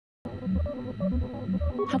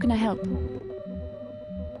How can I help?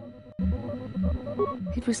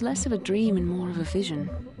 It was less of a dream and more of a vision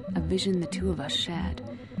the two of us shared.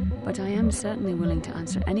 But I am certainly willing to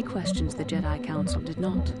answer any questions the Jedi Council did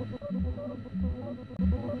not.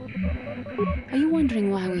 Are you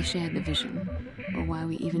wondering why we shared the vision, or why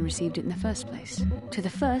we even received it in the first place? To the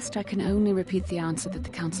first, I can only repeat the answer that the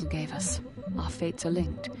Council gave us. Our fates are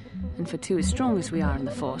linked, and for two as strong as we are in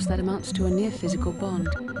the Force, that amounts to a near-physical bond.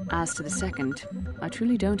 As to the second, I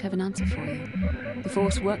truly don't have an answer for you. The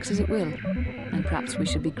Force works as it will, and perhaps we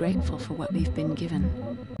should be grateful for what we've been given.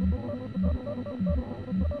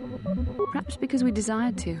 Perhaps because we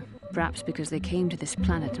desired to. Perhaps because they came to this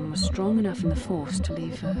planet and were strong enough in the Force to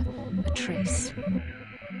leave a trace.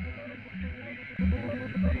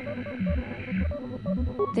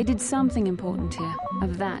 They did something important here.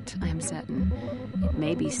 Of that, I am certain. It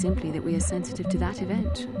may be simply that we are sensitive to that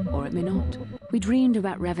event, or it may not. We dreamed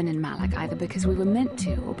about Revan and Malak either because we were meant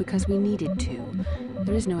to, or because we needed to.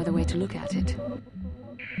 There is no other way to look at it.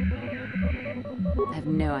 I have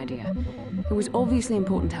no idea. It was obviously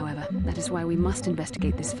important, however. That is why we must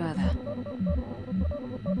investigate this further.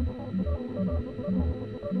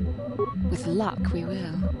 With luck, we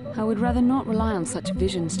will. I would rather not rely on such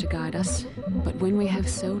visions to guide us. But when we have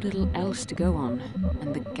so little else to go on,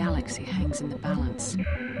 and the galaxy hangs in the balance...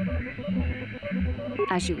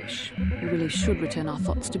 As you wish. We really should return our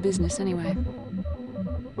thoughts to business anyway.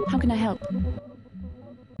 How can I help?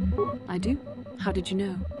 I do? How did you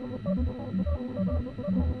know?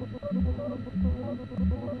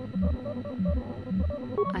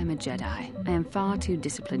 I'm a Jedi. I am far too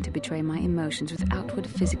disciplined to betray my emotions with outward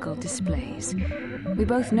physical displays. We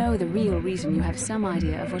both know the real reason you have some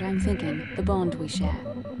idea of what I'm thinking, the bond we share.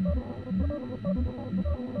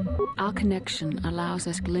 Our connection allows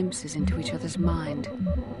us glimpses into each other's mind.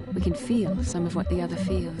 We can feel some of what the other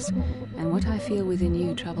feels, and what I feel within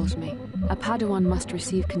you troubles me. A Padawan must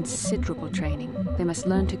receive considerable training. They must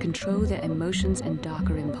learn to control their emotions and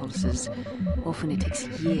darker impulses. Often it takes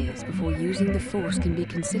years before using the Force can be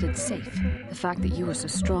considered safe. The fact that you are so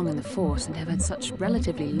strong in the Force and have had such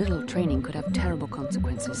relatively little training could have terrible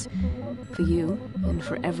consequences. For you, and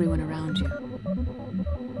for everyone around you.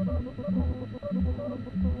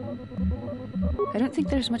 I don't think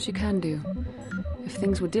there's much you can do. If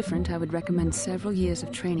things were different, I would recommend several years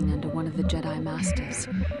of training under one of the Jedi Masters.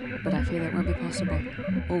 But I fear that won't be possible.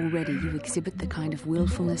 Already you exhibit the kind of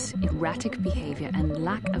willfulness, erratic behavior, and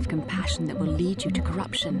lack of compassion that will lead you to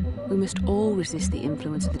corruption. We must all resist the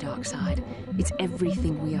influence of the dark side. It's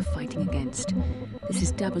everything we are fighting against. This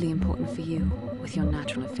is doubly important for you, with your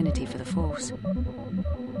natural affinity for the Force.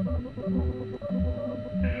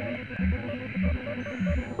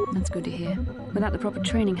 That's good to hear. Without the proper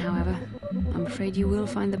training, however, I'm afraid you will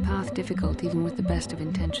find the path difficult even with the best of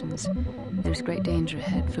intentions. There's great danger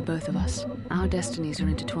ahead for both of us. Our destinies are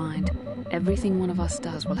intertwined. Everything one of us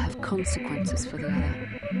does will have consequences for the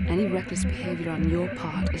other. Any reckless behavior on your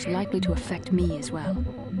part is likely to affect me as well.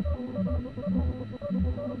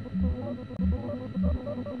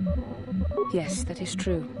 Yes, that is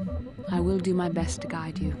true. I will do my best to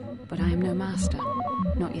guide you, but I am no master.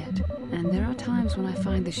 Not yet. And there are times when I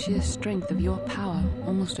find the sheer strength of your power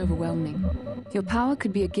almost overwhelming. Your power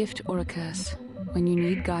could be a gift or a curse. When you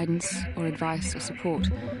need guidance or advice or support,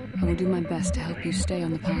 I will do my best to help you stay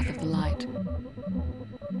on the path of the light.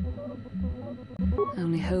 I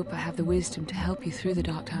only hope I have the wisdom to help you through the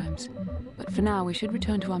dark times. But for now, we should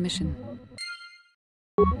return to our mission.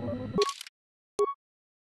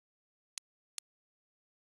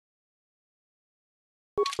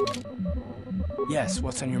 Yes,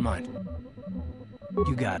 what's on your mind?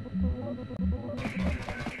 You got it.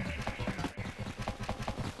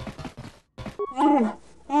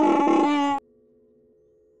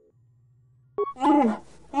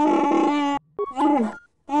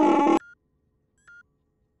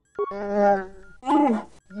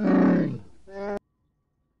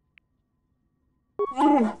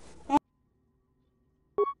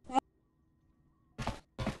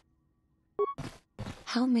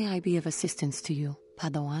 How may I be of assistance to you,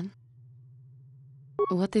 Padawan?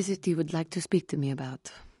 What is it you would like to speak to me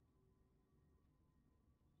about?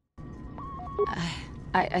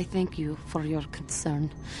 I thank you for your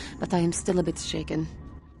concern, but I am still a bit shaken.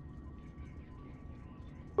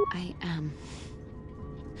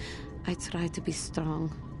 I try to be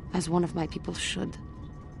strong, as one of my people should.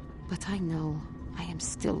 But I know I am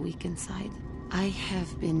still weak inside. I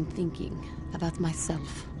have been thinking about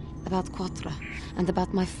myself, about Quatra, and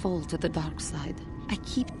about my fall to the dark side. I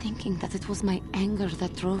keep thinking that it was my anger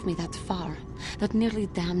that drove me that far, that nearly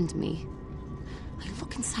damned me. I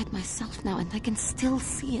look inside myself now and I can still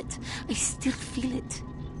see it. I still feel it.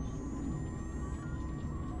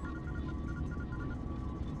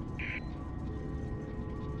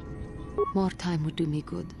 More time would do me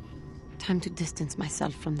good. Time to distance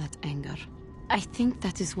myself from that anger. I think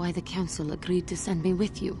that is why the Council agreed to send me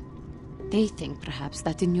with you. They think, perhaps,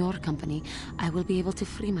 that in your company, I will be able to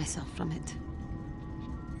free myself from it.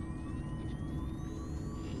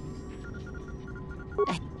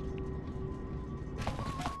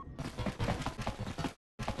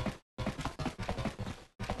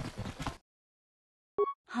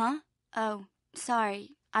 Huh? Oh,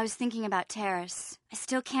 sorry. I was thinking about Terrace. I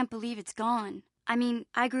still can't believe it's gone. I mean,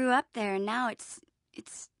 I grew up there and now it's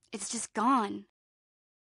just gone.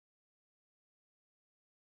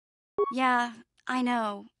 Yeah, I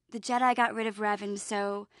know. The Jedi got rid of Revan,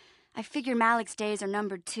 so I figure Malik's days are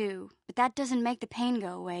numbered too. But that doesn't make the pain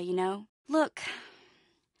go away, you know? Look,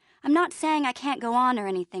 I'm not saying I can't go on or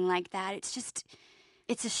anything like that.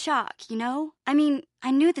 It's a shock, you know? I mean,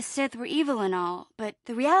 I knew the Sith were evil and all, but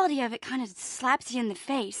the reality of it kind of slaps you in the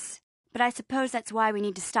face. But I suppose that's why we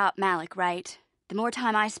need to stop Malik, right? The more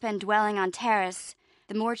time I spend dwelling on Terrace,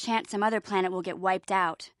 the more chance some other planet will get wiped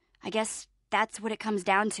out. I guess that's what it comes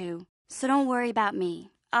down to. So don't worry about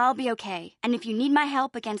me. I'll be okay. And if you need my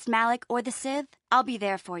help against Malik or the Sith, I'll be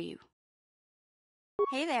there for you.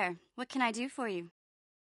 Hey there. What can I do for you?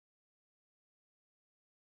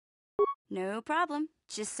 No problem.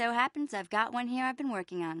 Just so happens I've got one here I've been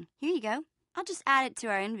working on. Here you go. I'll just add it to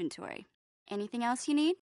our inventory. Anything else you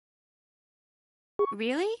need?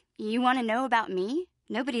 Really? You want to know about me?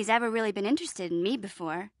 Nobody's ever really been interested in me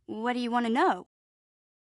before. What do you want to know?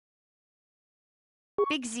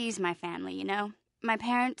 Big Z's my family, you know? My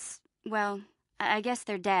parents, well, I guess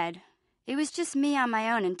they're dead. It was just me on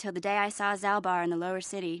my own until the day I saw Zalbar in the lower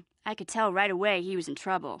city. I could tell right away he was in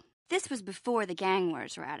trouble. This was before the gang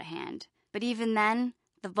wars were out of hand. But even then,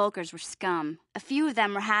 the Vulkars were scum. A few of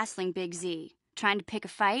them were hassling Big Z, trying to pick a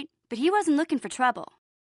fight, but he wasn't looking for trouble.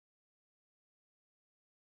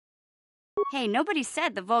 Hey, nobody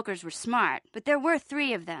said the Vulkars were smart, but there were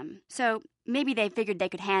 3 of them, so maybe they figured they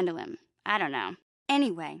could handle him. I don't know.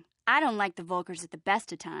 Anyway, I don't like the Vulkars at the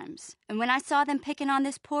best of times, and when I saw them picking on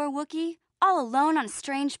this poor Wookiee, all alone on a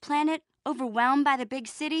strange planet, overwhelmed by the big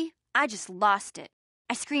city, I just lost it.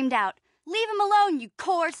 I screamed out, "Leave him alone, you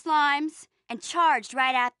core slimes!" and charged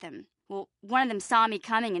right at them. Well, one of them saw me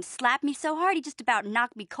coming and slapped me so hard he just about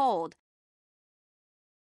knocked me cold.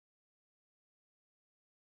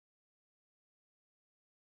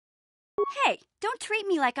 Hey, don't treat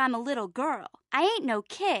me like I'm a little girl. I ain't no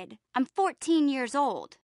kid. I'm 14 years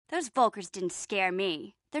old. Those Vulkars didn't scare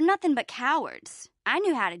me. They're nothing but cowards. I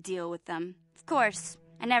knew how to deal with them. Of course,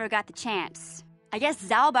 I never got the chance. I guess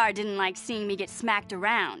Zalbar didn't like seeing me get smacked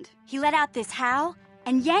around. He let out this howl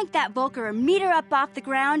and yanked that Vulkar a meter up off the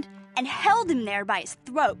ground and held him there by his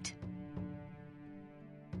throat.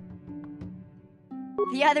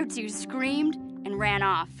 The other 2 screamed and ran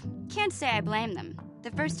off. Can't say I blame them.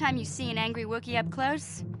 The first time you see an angry Wookiee up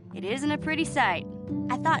close, it isn't a pretty sight.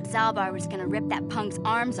 I thought Zalbar was gonna rip that punk's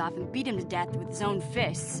arms off and beat him to death with his own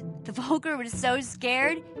fists. The Vulkar was so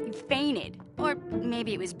scared, he fainted. Or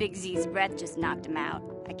maybe it was Big Z's breath just knocked him out.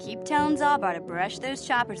 I keep telling Zalbar to brush those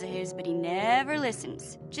choppers of his, but he never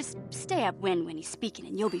listens. Just stay upwind when he's speaking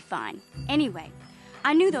and you'll be fine. Anyway,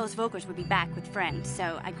 I knew those Vulkars would be back with friends,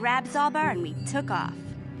 so I grabbed Zalbar and we took off.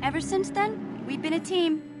 Ever since then, we've been a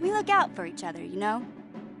team. We look out for each other, you know?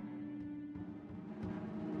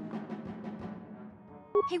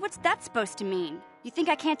 Hey, what's that supposed to mean? You think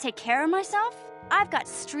I can't take care of myself? I've got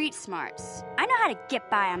street smarts. I know how to get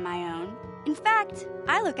by on my own. In fact,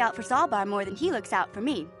 I look out for Zalbar more than he looks out for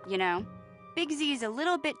me, you know? Big Z's a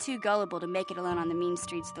little bit too gullible to make it alone on the mean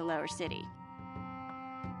streets of the lower city.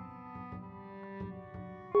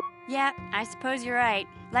 Yeah, I suppose you're right.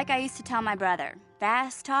 Like I used to tell my brother,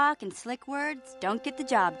 fast talk and slick words don't get the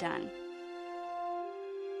job done.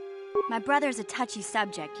 My brother's a touchy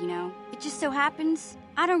subject, you know? It just so happens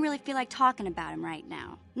I don't really feel like talking about him right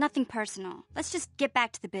now. Nothing personal. Let's just get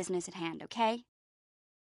back to the business at hand, okay?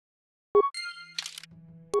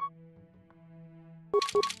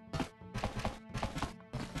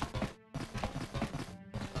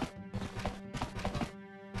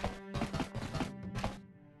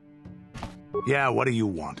 Yeah, what do you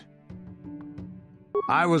want?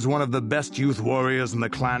 I was one of the best youth warriors in the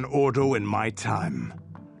clan Ordo in my time.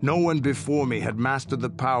 No one before me had mastered the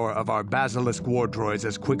power of our basilisk war droids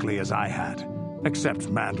as quickly as I had. Except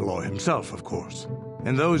Mandalore himself, of course.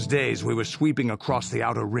 In those days, we were sweeping across the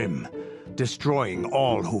Outer Rim, destroying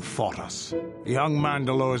all who fought us. Young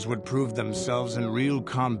Mandalores would prove themselves in real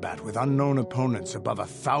combat with unknown opponents above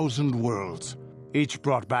 1,000 worlds. Each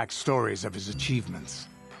brought back stories of his achievements.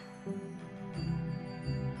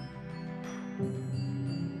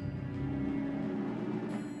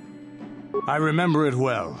 I remember it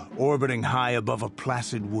well, orbiting high above a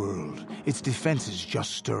placid world, its defenses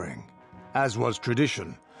just stirring. As was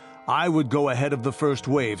tradition, I would go ahead of the first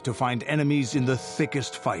wave to find enemies in the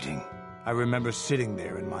thickest fighting. I remember sitting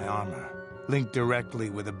there in my armor, linked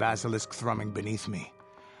directly with a basilisk thrumming beneath me,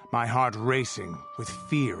 my heart racing with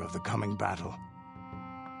fear of the coming battle.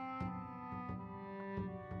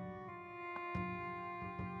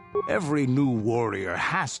 Every new warrior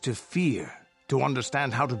has to fear to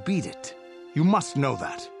understand how to beat it. You must know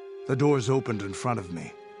that. The doors opened in front of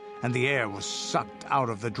me, and the air was sucked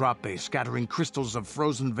out of the drop bay, scattering crystals of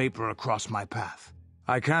frozen vapor across my path.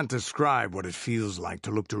 I can't describe what it feels like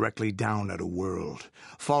to look directly down at a world,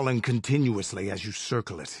 falling continuously as you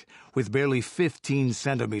circle it, with barely 15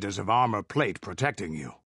 centimeters of armor plate protecting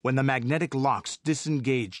you. When the magnetic locks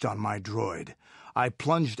disengaged on my droid, I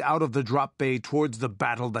plunged out of the drop bay towards the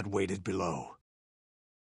battle that waited below.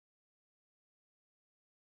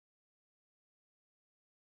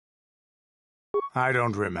 I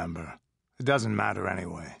don't remember. It doesn't matter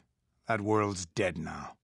anyway. That world's dead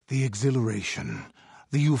now. The exhilaration,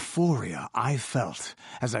 the euphoria I felt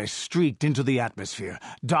as I streaked into the atmosphere,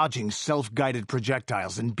 dodging self-guided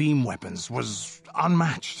projectiles and beam weapons, was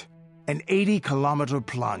unmatched. An 80-kilometer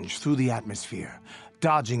plunge through the atmosphere,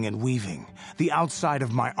 dodging and weaving, the outside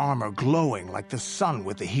of my armor glowing like the sun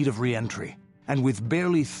with the heat of re-entry. And with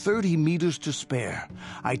barely 30 meters to spare,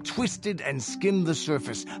 I twisted and skimmed the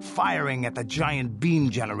surface, firing at the giant beam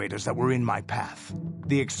generators that were in my path.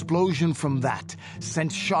 The explosion from that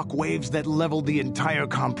sent shock waves that leveled the entire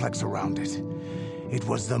complex around it. It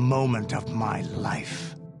was the moment of my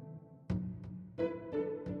life.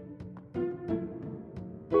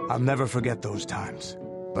 I'll never forget those times.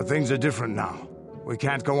 But things are different now. We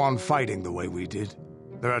can't go on fighting the way we did.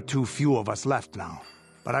 There are too few of us left now.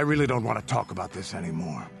 But I really don't want to talk about this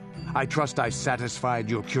anymore. I trust I've satisfied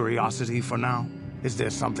your curiosity for now. Is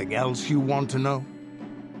there something else you want to know?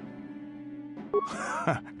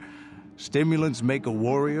 Stimulants make a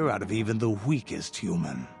warrior out of even the weakest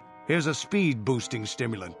human. Here's a speed-boosting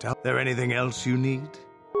stimulant. Is there anything else you need?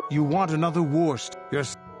 You want another war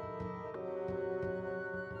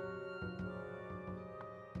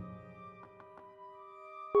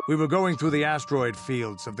We were going through the asteroid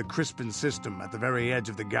fields of the Crispin system at the very edge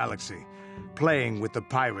of the galaxy, playing with the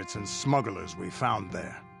pirates and smugglers we found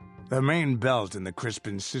there. The main belt in the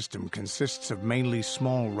Crispin system consists of mainly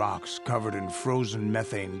small rocks covered in frozen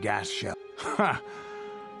methane gas shells. Ha!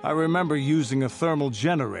 I remember using a thermal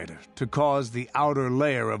generator to cause the outer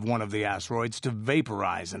layer of one of the asteroids to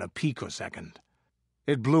vaporize in a picosecond.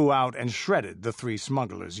 It blew out and shredded the 3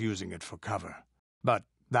 smugglers using it for cover. But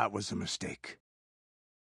that was a mistake.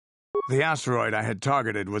 The asteroid I had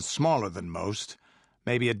targeted was smaller than most,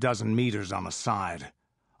 maybe a dozen meters on a side.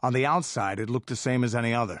 On the outside, it looked the same as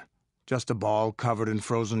any other, just a ball covered in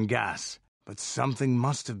frozen gas. But something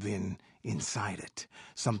must have been inside it,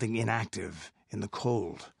 something inactive in the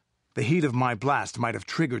cold. The heat of my blast might have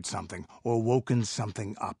triggered something or woken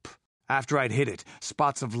something up. After I'd hit it,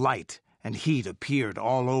 spots of light and heat appeared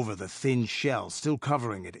all over the thin shell, still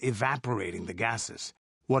covering it, evaporating the gases.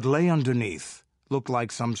 What lay underneath looked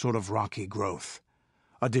like some sort of rocky growth.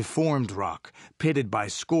 A deformed rock, pitted by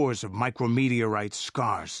scores of micrometeorite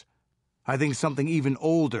scars. I think something even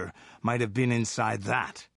older might have been inside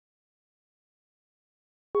that.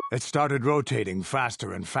 It started rotating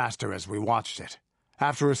faster and faster as we watched it.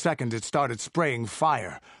 After a second, it started spraying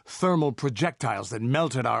fire, thermal projectiles that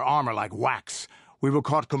melted our armor like wax. We were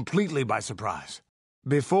caught completely by surprise.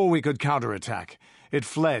 Before we could counterattack, it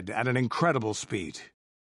fled at an incredible speed.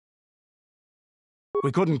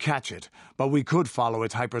 We couldn't catch it, but we could follow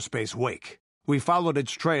its hyperspace wake. We followed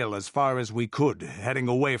its trail as far as we could, heading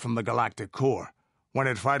away from the galactic core. When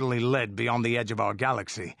it finally led beyond the edge of our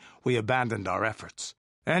galaxy, we abandoned our efforts.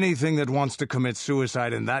 Anything that wants to commit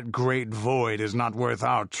suicide in that great void is not worth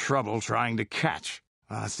our trouble trying to catch.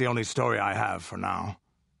 That's the only story I have for now.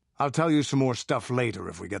 I'll tell you some more stuff later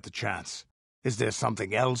if we get the chance. Is there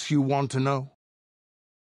something else you want to know?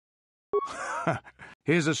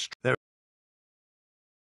 Here's a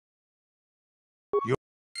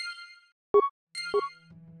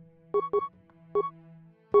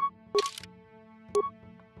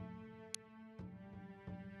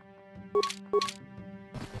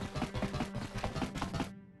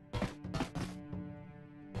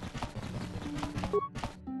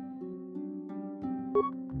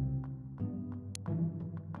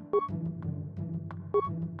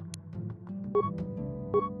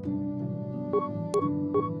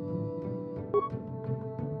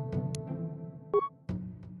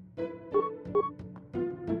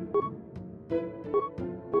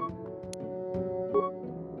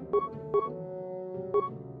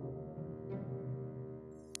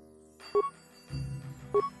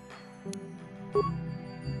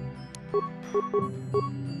Ronda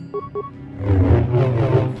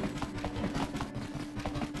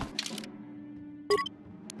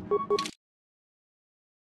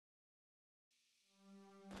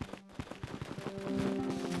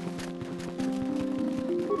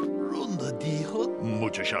dihot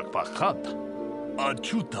muchashak pakat.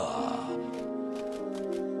 Achuta.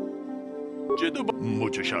 Jeduba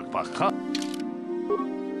muchashak pakat.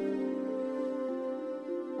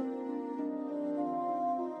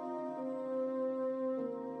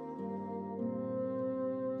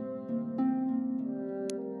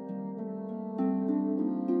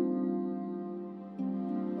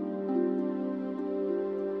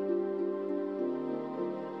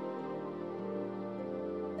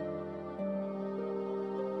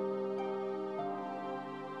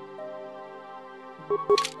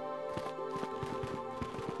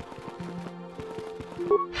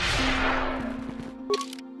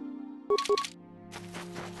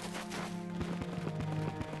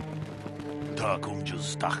 Takum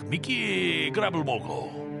just tak Mickey grabel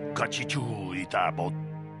mogo. Kachichu itabot.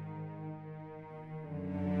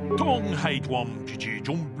 Tong haitwam chichi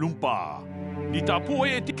jumplumpa.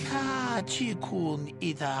 Nitapoe kachikun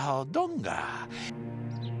itahodonga.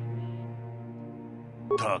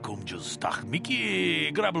 Takum just tak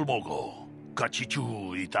Mickey grabel mogo.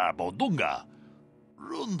 Kachichu itabodunga.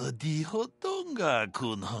 Runda di hodonga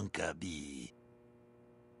kun hunkabi.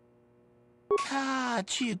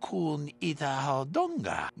 Kachikun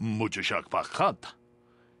itahodonga. Muchashak pakat.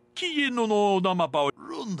 Kieno no namapa.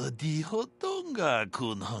 Runda di hodonga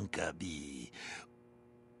kun hunkabi.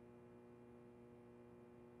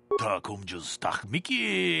 Takum just tak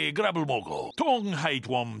Mickey grabel mogo. Tong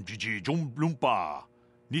haitwam jiji jumplumpa.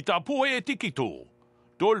 Nitapoe tikito.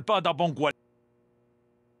 Dolpa da bongwa.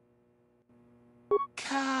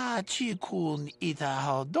 Kachikun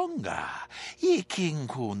itahodonga.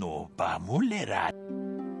 Ikinkuno pamulera.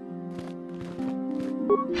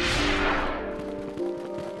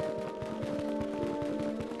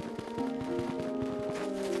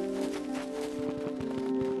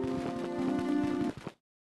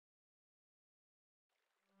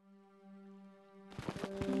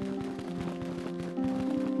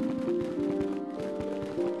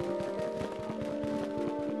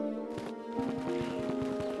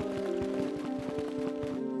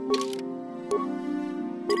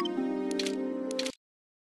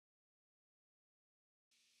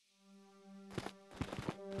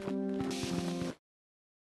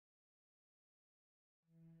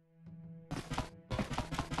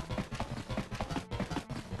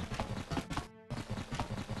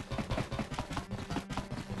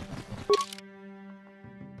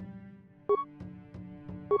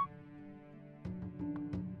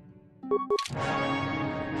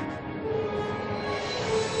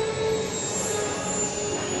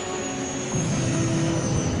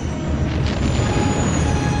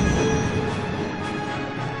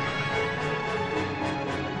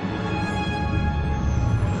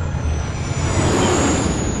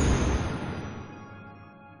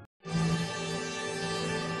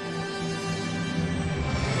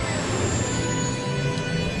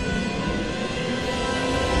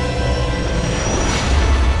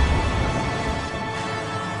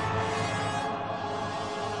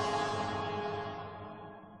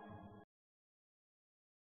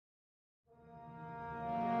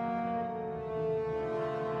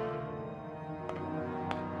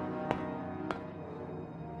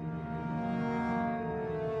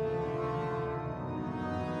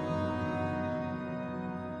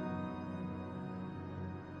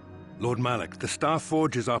 Lord Malak, the Star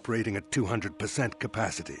Forge is operating at 200%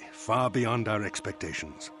 capacity, far beyond our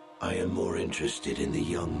expectations. I am more interested in the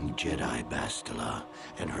young Jedi Bastila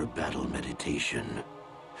and her battle meditation.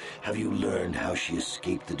 Have you learned how she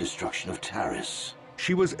escaped the destruction of Taris?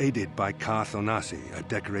 She was aided by Karth Onasi, a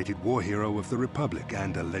decorated war hero of the Republic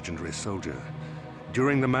and a legendary soldier.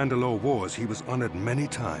 During the Mandalore Wars, he was honored many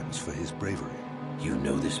times for his bravery. You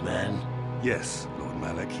know this man? Yes, Lord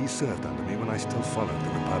Malak. He served under me when I still followed the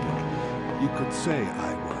Republic. You could say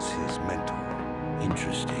I was his mentor.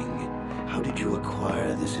 Interesting. How did you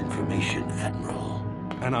acquire this information, Admiral?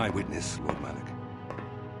 An eyewitness, Lord Malak.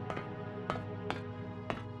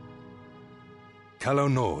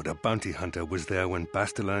 Calo Nord, a bounty hunter, was there when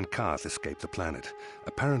Bastila and Karth escaped the planet.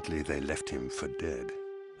 Apparently, they left him for dead.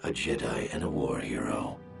 A Jedi and a war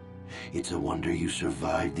hero. It's a wonder you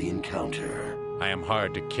survived the encounter. I am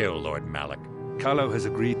hard to kill, Lord Malak. Calo has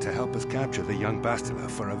agreed to help us capture the young Bastila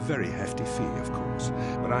for a very hefty fee, of course.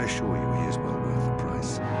 But I assure you he is well worth the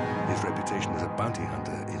price. His reputation as a bounty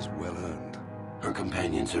hunter is well earned. Her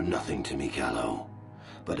companions are nothing to me, Calo.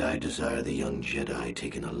 but I desire the young Jedi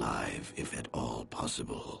taken alive, if at all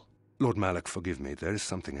possible. Lord Malak, forgive me. There is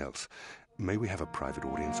something else. May we have a private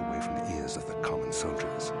audience away from the ears of the common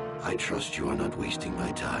soldiers? I trust you are not wasting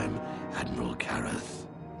my time, Admiral Kareth.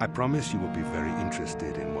 I promise you will be very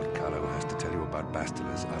interested in what Kalo has to tell you about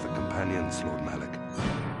Bastila's other companions, Lord Malak.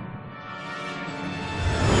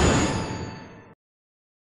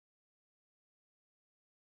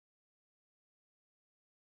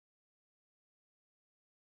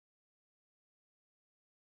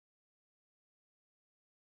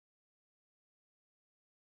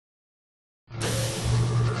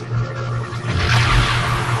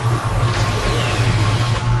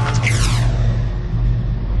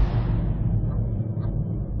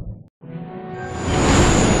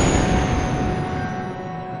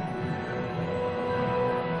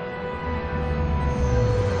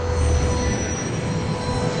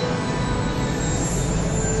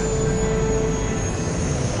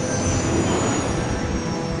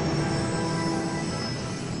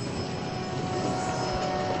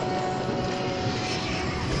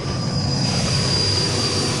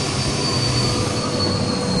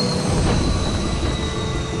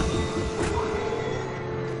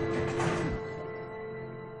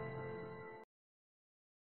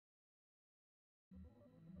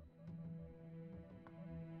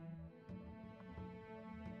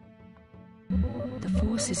 The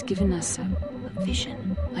Force has given us a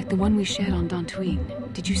vision, like the one we shared on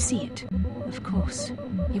Tatooine. Did you see it? Of course.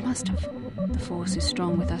 You must have. The Force is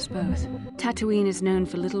strong with us both. Tatooine is known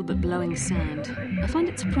for little but blowing sand. I find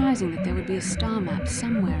it surprising that there would be a star map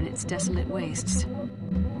somewhere in its desolate wastes.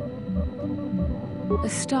 A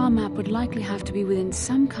star map would likely have to be within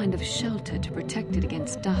some kind of shelter to protect it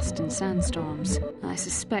against dust and sandstorms. I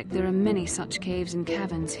suspect there are many such caves and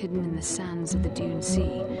caverns hidden in the sands of the Dune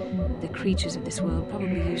Sea. The creatures of this world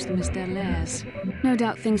probably use them as their lairs. No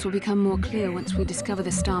doubt things will become more clear once we discover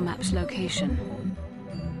the star map's location.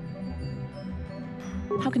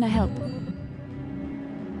 How can I help?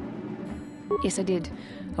 Yes, I did.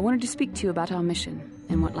 I wanted to speak to you about our mission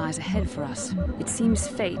and what lies ahead for us. It seems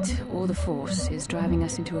fate, or the Force, is driving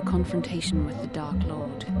us into a confrontation with the Dark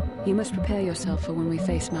Lord. You must prepare yourself for when we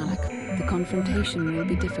face Malak. The confrontation will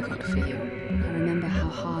be difficult for you. I remember how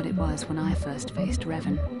hard it was when I first faced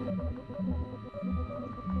Revan.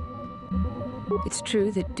 It's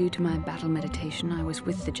true that due to my battle meditation, I was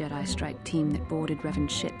with the Jedi strike team that boarded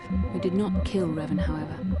Revan's ship. We did not kill Revan,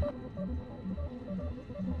 however.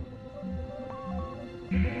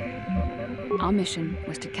 Our mission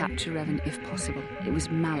was to capture Revan if possible. It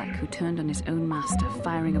was Malak who turned on his own master,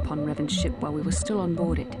 firing upon Revan's ship while we were still on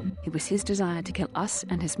board it. It was his desire to kill us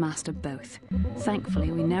and his master both.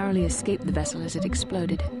 Thankfully, we narrowly escaped the vessel as it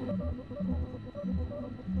exploded.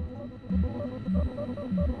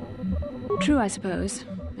 True, I suppose,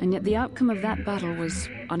 and yet the outcome of that battle was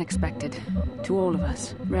unexpected. To all of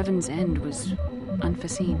us, Revan's end was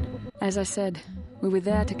unforeseen. As I said, we were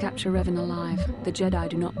there to capture Revan alive. The Jedi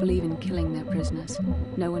do not believe in killing their prisoners.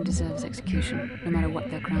 No one deserves execution, no matter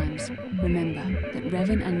what their crimes. Remember that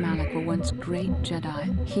Revan and Malak were once great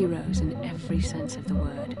Jedi, heroes in every sense of the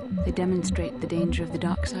word. They demonstrate the danger of the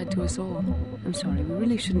dark side to us all. I'm sorry, we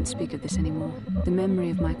really shouldn't speak of this anymore. The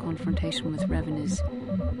memory of my confrontation with Revan is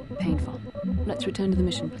painful. Let's return to the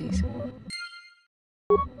mission, please.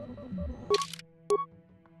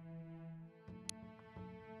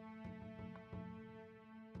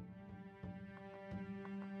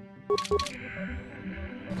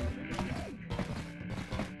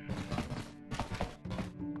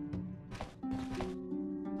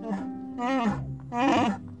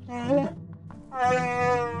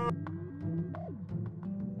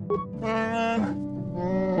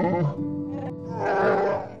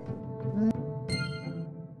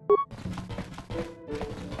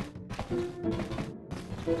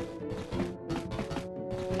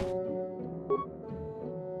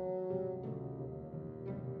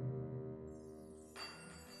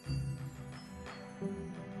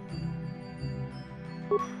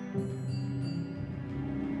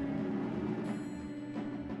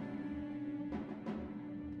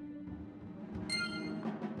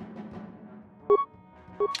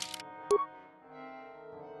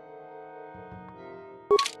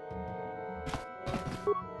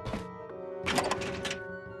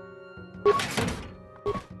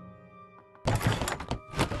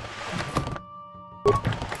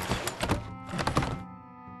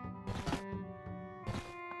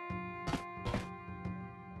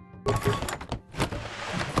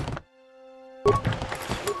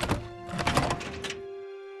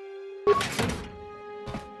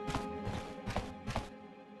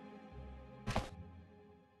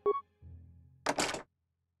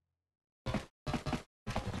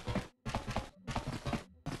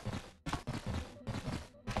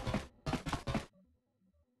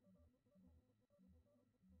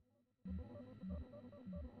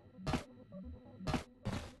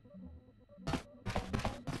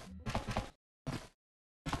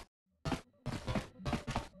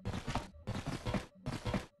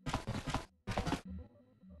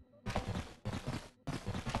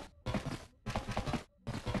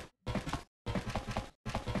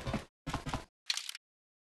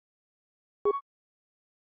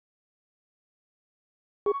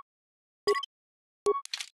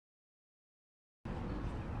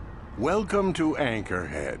 Welcome to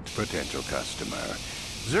Anchorhead, potential customer.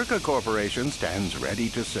 Zerka Corporation stands ready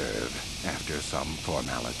to serve, after some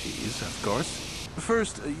formalities, of course.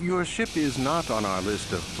 First, your ship is not on our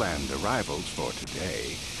list of planned arrivals for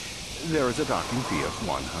today. There is a docking fee of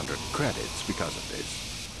 100 credits because of this.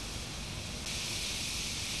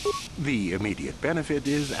 The immediate benefit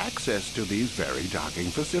is access to these very docking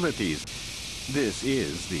facilities. This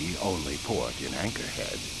is the only port in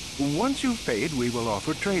Anchorhead. Once you've paid, we will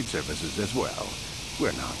offer trade services as well.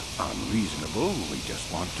 We're not unreasonable, we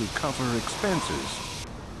just want to cover expenses.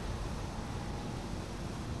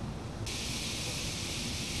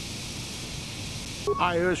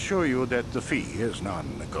 I assure you that the fee is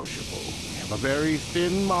non-negotiable. We have a very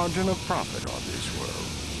thin margin of profit on this world.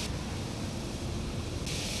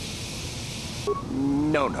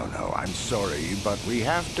 No, I'm sorry, but we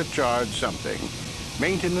have to charge something.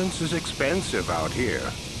 Maintenance is expensive out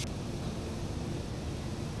here.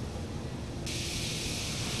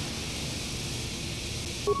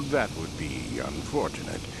 That would be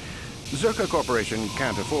unfortunate. Zerka Corporation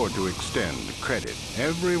can't afford to extend credit.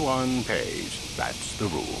 Everyone pays. That's the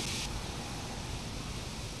rule.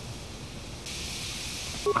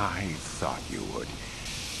 I thought you would.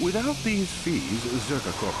 Without these fees,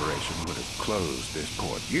 Zerka Corporation would have closed this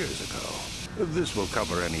port years ago. This will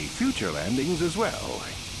cover any future landings as well.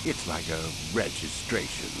 It's like a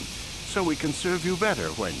registration, so we can serve you better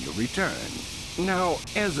when you return. Now,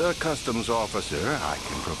 as a customs officer, I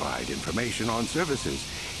can provide information on services.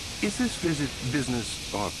 Is this visit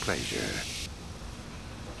business or pleasure?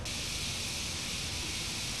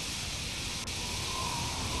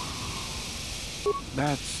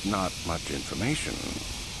 That's not much information.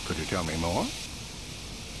 Could you tell me more?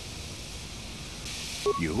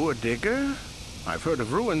 You a digger? I've heard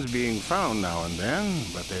of ruins being found now and then,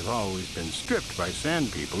 but they've always been stripped by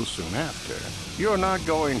sand people soon after. You're not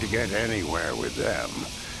going to get anywhere with them.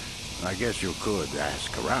 I guess you could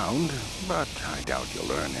ask around, but I doubt you'll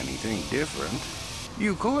learn anything different.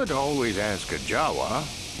 You could always ask a Jawa.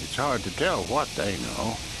 It's hard to tell what they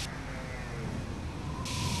know.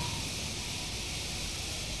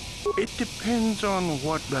 It depends on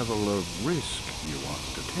what level of risk you want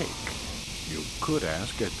to take. You could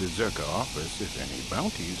ask at the Zerka office if any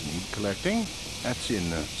bounties need collecting. That's in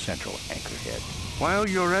central Anchorhead. While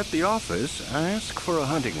you're at the office, ask for a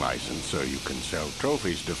hunting license so you can sell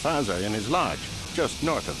trophies to Faza in his lodge, just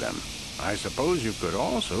north of them. I suppose you could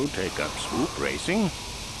also take up swoop racing.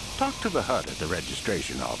 Talk to the hut at the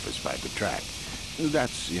registration office by the track.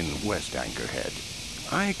 That's in West Anchorhead.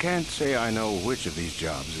 I can't say I know which of these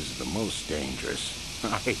jobs is the most dangerous.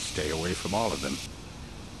 I stay away from all of them.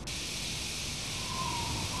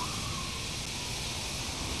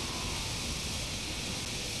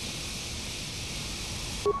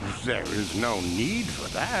 There is no need for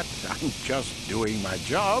that. I'm just doing my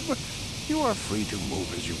job. You are free to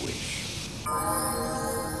move as you wish.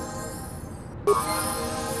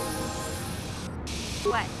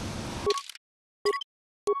 What?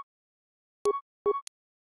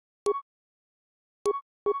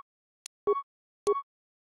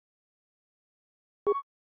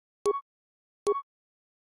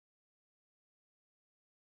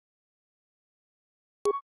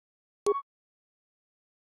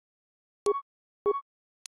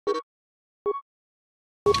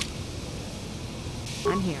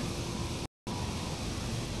 I'm here.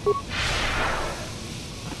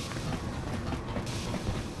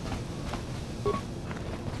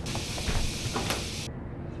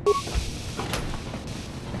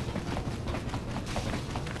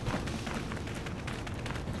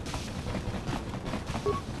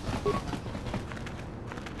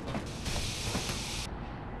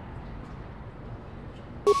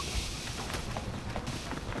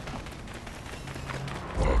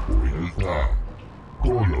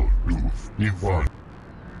 Divine.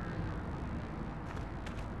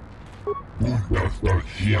 Puhdasta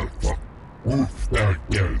sieltä, puhtaa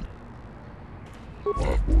keltä.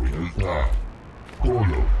 Vapuilta,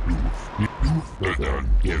 kolotusti puhtataan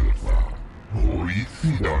kelpaa.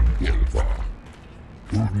 Hoisidan kelpaa.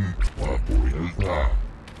 Tunnit vapuilta,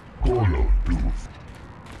 kolotusti.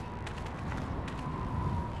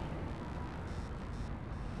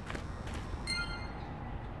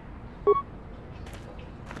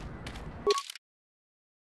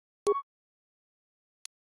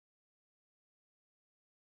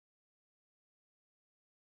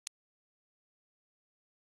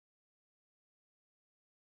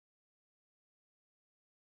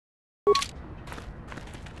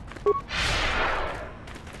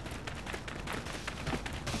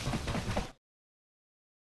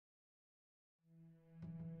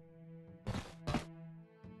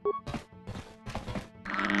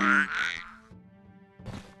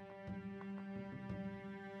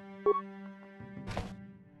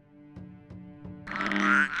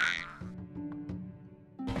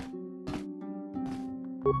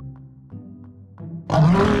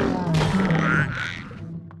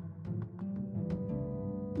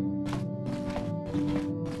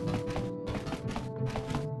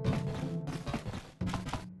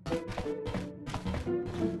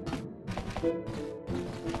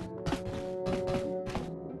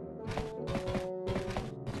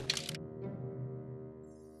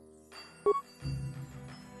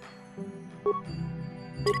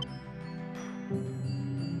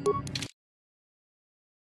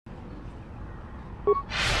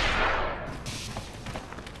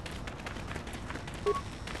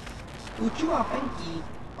 Lucu apa ini?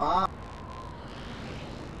 Ah.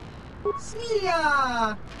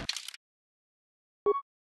 Sia.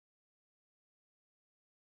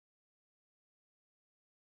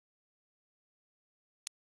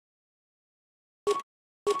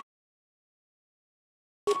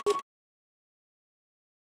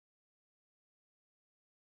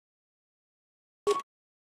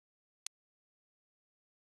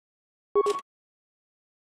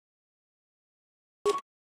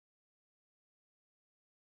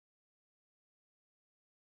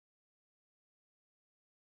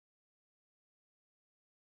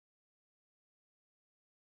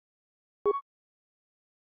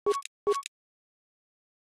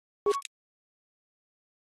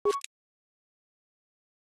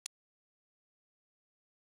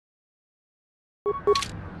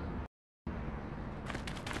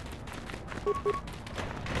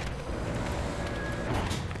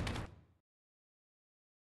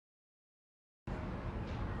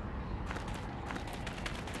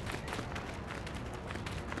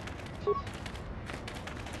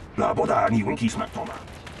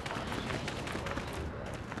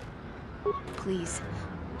 Please,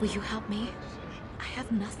 will you help me? I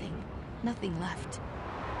have nothing. Nothing left.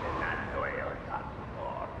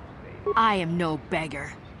 I am no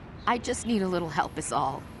beggar. I just need a little help is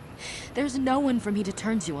all. There's no one for me to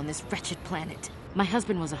turn to on this wretched planet. My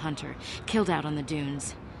husband was a hunter, killed out on the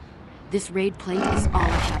dunes. This raid plate is all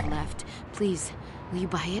I have left. Please, will you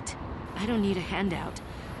buy it? I don't need a handout.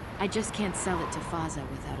 I just can't sell it to Faza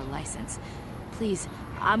without a license. Please,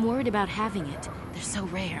 I'm worried about having it. They're so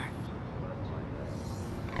rare.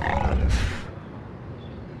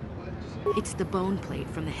 It's the bone plate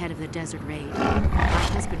from the head of the desert raid. My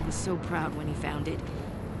husband was so proud when he found it.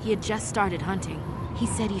 He had just started hunting. He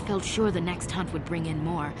said he felt sure the next hunt would bring in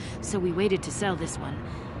more, so we waited to sell this one.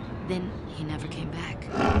 Then he never came back.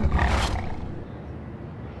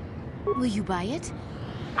 Will you buy it?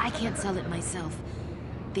 I can't sell it myself.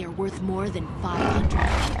 They're worth more than 500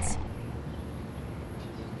 credits.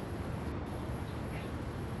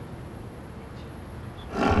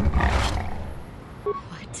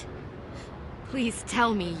 What? Please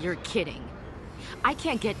tell me you're kidding. I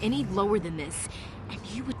can't get any lower than this, and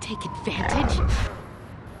you would take advantage?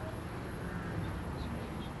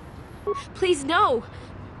 Please, no!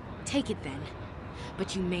 Take it then.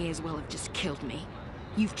 But you may as well have just killed me.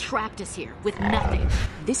 You've trapped us here with nothing.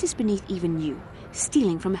 This is beneath even you.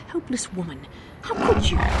 Stealing from a helpless woman. How could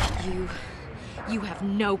you? You have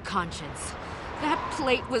no conscience. That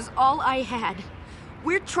plate was all I had.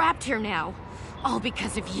 We're trapped here now. All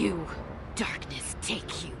because of you. Darkness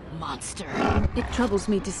take you, monster. It troubles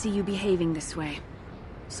me to see you behaving this way.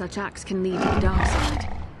 Such acts can lead to the dark side.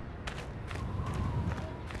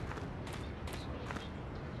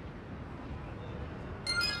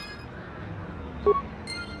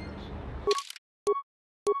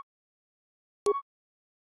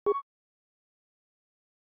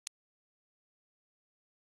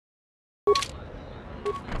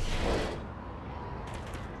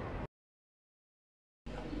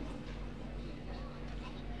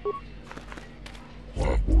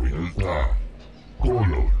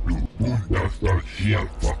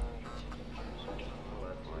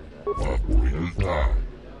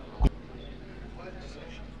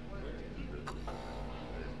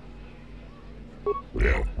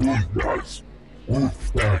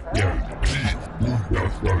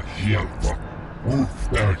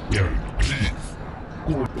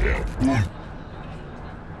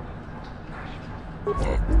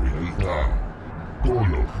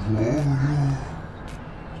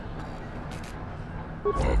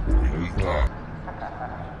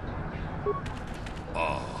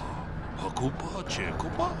 Hakupa,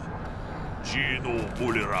 Chekopa? Gino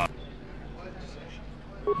Bulera.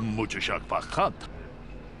 Muchashak Pakat.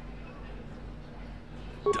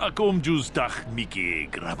 Takom Justach Miki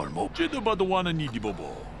Grabalmo. Jedabadawana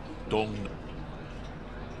Nidibobo. Dong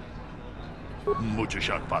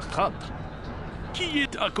Muchashak Pakat.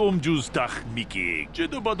 Kiet akom justach Mickey.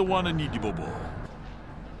 Jedabadawana ni dibobo.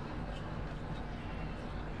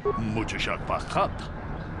 Muchashak pachat.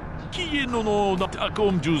 Kiye no dat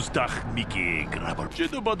akom justach Mickey. Grabber.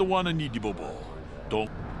 Jedabadawana ni dibobo. Don't.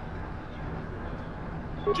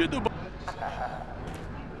 Jedabadawana.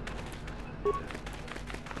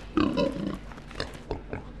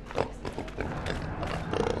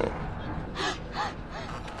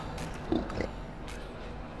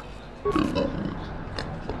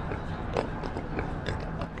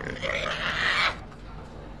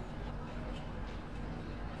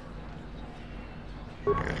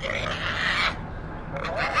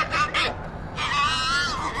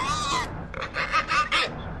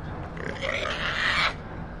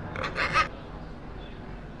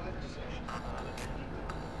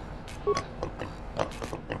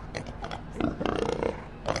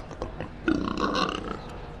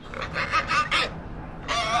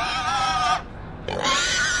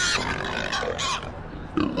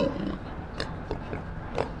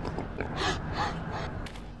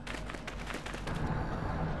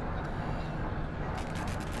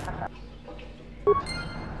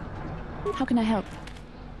 How can I help?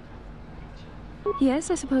 Yes,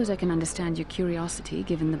 I suppose I can understand your curiosity,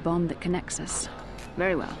 given the bond that connects us.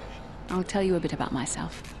 Very well. I'll tell you a bit about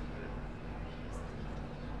myself.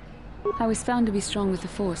 I was found to be strong with the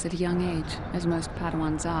Force at a young age, as most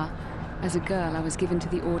Padawans are. As a girl, I was given to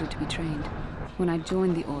the Order to be trained. When I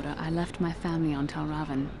joined the Order, I left my family on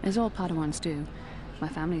Talravan, as all Padawans do. My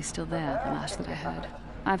family is still there, the last that I heard.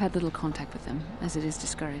 I've had little contact with them, as it is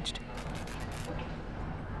discouraged.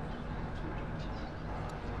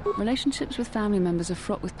 Relationships with family members are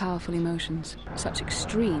fraught with powerful emotions. Such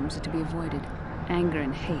extremes are to be avoided. Anger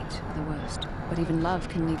and hate are the worst, but even love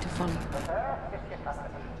can lead to folly.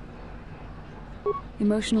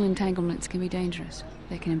 Emotional entanglements can be dangerous.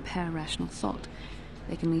 They can impair rational thought.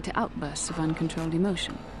 They can lead to outbursts of uncontrolled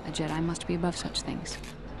emotion. A Jedi must be above such things.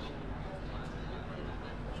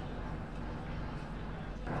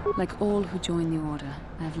 Like all who join the Order,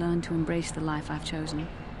 I've learned to embrace the life I've chosen.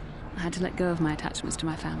 I had to let go of my attachments to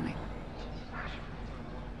my family.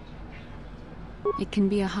 It can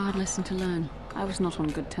be a hard lesson to learn. I was not on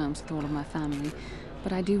good terms with all of my family,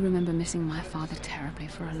 but I do remember missing my father terribly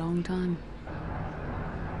for a long time.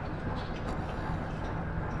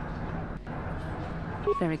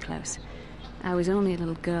 Very close. I was only a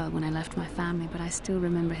little girl when I left my family, but I still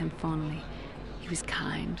remember him fondly. He was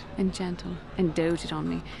kind and gentle and doted on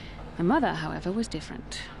me. My mother, however, was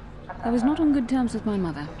different. I was not on good terms with my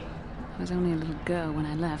mother. I was only a little girl when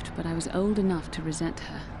I left, but I was old enough to resent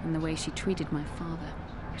her and the way she treated my father.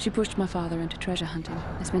 She pushed my father into treasure hunting.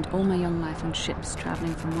 I spent all my young life on ships,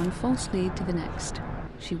 traveling from one false lead to the next.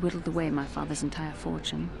 She whittled away my father's entire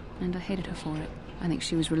fortune, and I hated her for it. I think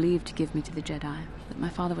she was relieved to give me to the Jedi, but my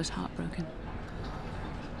father was heartbroken.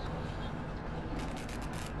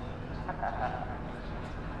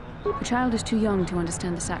 A child is too young to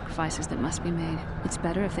understand the sacrifices that must be made. It's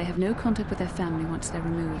better if they have no contact with their family once they're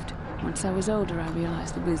removed. Once I was older, I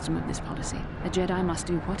realized the wisdom of this policy. A Jedi must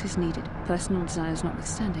do what is needed, personal desires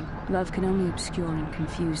notwithstanding. Love can only obscure and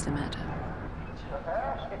confuse the matter.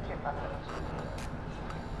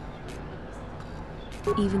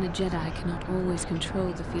 Even a Jedi cannot always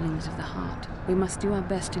control the feelings of the heart. We must do our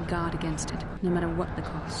best to guard against it, no matter what the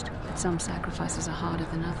cost. But some sacrifices are harder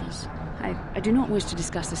than others. I do not wish to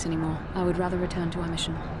discuss this anymore. I would rather return to our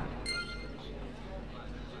mission.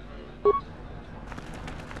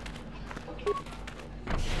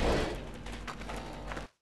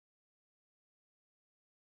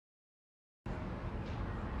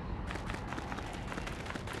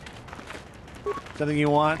 Something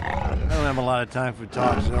you want? I don't have a lot of time for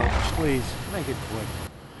talk, so please, make it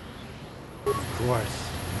quick. Of course.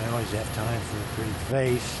 I always have time for a pretty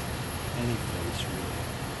face. Any face, really.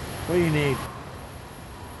 What do you need?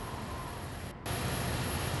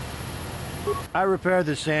 I repair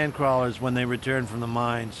the sand crawlers when they return from the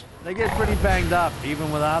mines. They get pretty banged up,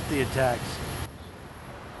 even without the attacks.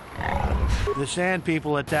 The sand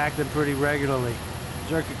people attack them pretty regularly.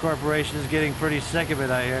 Zerka Corporation is getting pretty sick of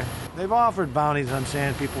it, I hear. They've offered bounties on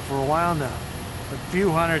sand people for a while now, but few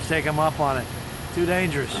hunters take them up on it. Too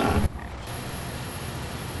dangerous.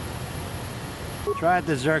 Try at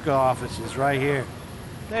the Zerka offices right here.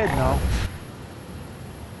 They'd know.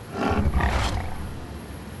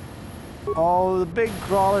 Oh, the big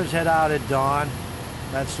crawlers head out at dawn.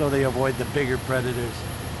 That's so they avoid the bigger predators.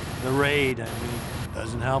 The raid, I mean.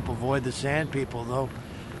 Doesn't help avoid the sand people, though.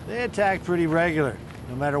 They attack pretty regular,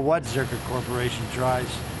 no matter what Zerka Corporation tries.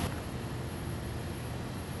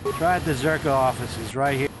 Try at the Zerka offices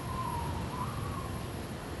right here.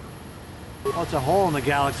 Well, it's a hole in the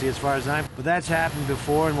galaxy as far as I'm... But that's happened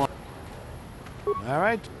before and... All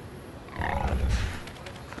right.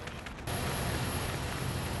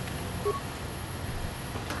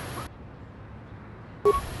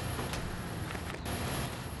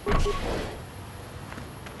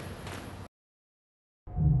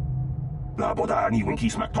 La boda ni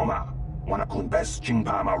winkis maktoma. Wana kun bes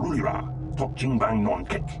chingpa marulira. Tok chingbang non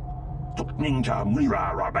kek. Tok ninja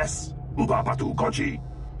mira rabes. Uba patu goji.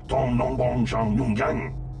 Tong nongbong shang yung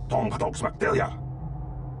yang. Tong patok smakdelia.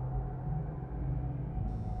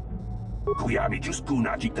 Kuyabi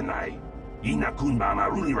juskuna jiktanai. Ina kun mama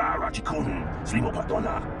rulira rachikun. Slimo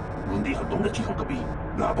patona. Mundi hadonga chihokabi.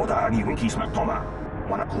 La boda ni winkis maktoma.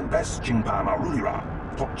 Wana kun bes chingpa marulira.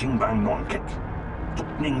 Tok chingbang non kek. Tok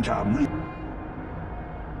ninja mira.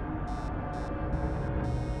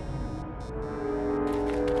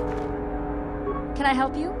 Can I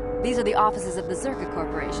help you? These are the offices of the Zerka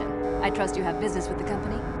Corporation. I trust you have business with the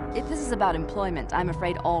company? If this is about employment, I'm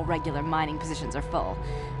afraid all regular mining positions are full.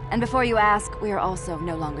 And before you ask, we are also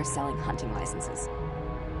no longer selling hunting licenses.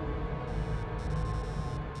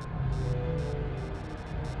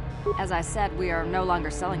 As I said, we are no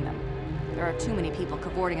longer selling them. There are too many people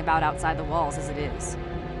cavorting about outside the walls as it is.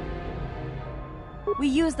 We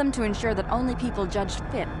use them to ensure that only people judged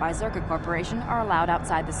fit by Zerka Corporation are allowed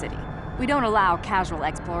outside the city. We don't allow casual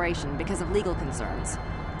exploration because of legal concerns.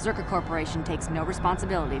 Zerka Corporation takes no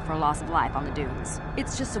responsibility for loss of life on the dunes.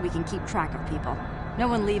 It's just so we can keep track of people. No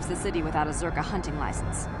one leaves the city without a Zerka hunting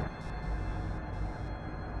license.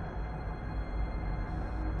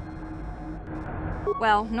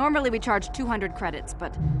 Well, normally we charge 200 credits,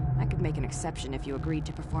 but I could make an exception if you agreed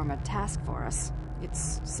to perform a task for us.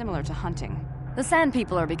 It's similar to hunting. The Sand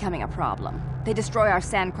People are becoming a problem. They destroy our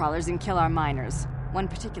sand crawlers and kill our miners. One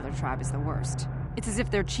particular tribe is the worst. It's as if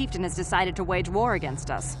their chieftain has decided to wage war against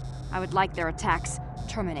us. I would like their attacks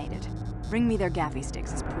terminated. Bring me their gaffy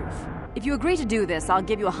sticks as proof. If you agree to do this, I'll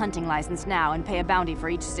give you a hunting license now and pay a bounty for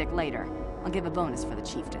each stick later. I'll give a bonus for the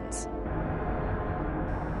chieftains.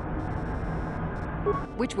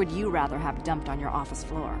 Which would you rather have dumped on your office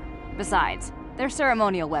floor? Besides, they're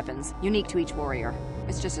ceremonial weapons, unique to each warrior.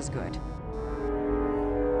 It's just as good.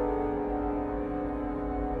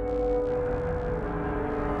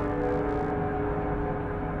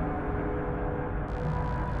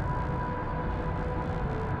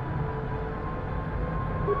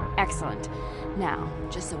 Excellent. Now,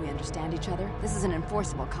 just so we understand each other, this is an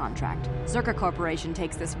enforceable contract. Zerka Corporation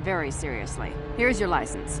takes this very seriously. Here's your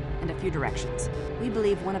license, and a few directions. We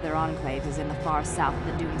believe one of their enclaves is in the far south of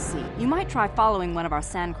the Dune Sea. You might try following one of our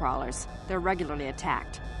sand crawlers. They're regularly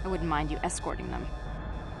attacked. I wouldn't mind you escorting them.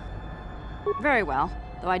 Very well,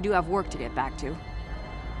 though I do have work to get back to.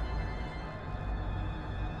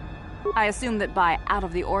 I assume that by out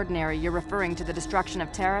of the ordinary, you're referring to the destruction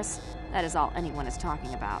of Terrace? That is all anyone is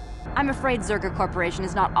talking about. I'm afraid Zerka Corporation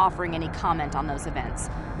is not offering any comment on those events.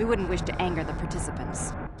 We wouldn't wish to anger the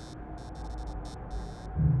participants.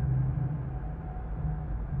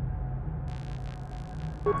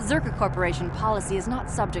 Zerka Corporation policy is not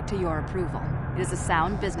subject to your approval. It is a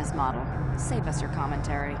sound business model. Save us your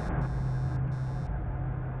commentary.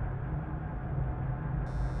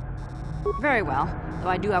 Very well, though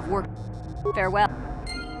I do have work. Farewell.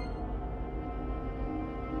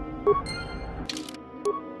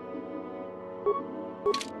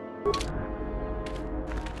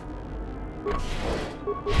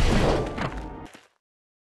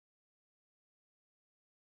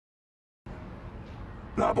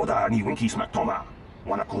 La boda ni winkis maktoma.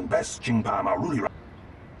 Wana kun bes chingpa marulira.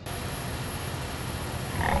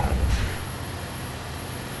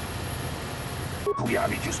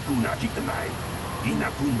 Kuyabi juskuna jiktanai.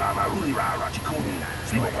 Ina kun mama rulira rachikun.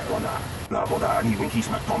 Slimo patona. La boda ni winkis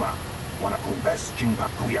maktoma. Wana kun bes chingpa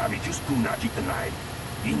kuyabi juskuna jiktanai.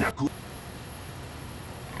 Ina kun.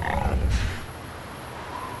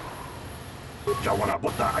 Jawana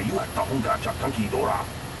bota ayuat tahunga chakanki dora.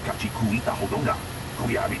 Kachiku ita hodonga.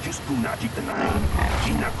 Kuyabi juskuna jiktanai.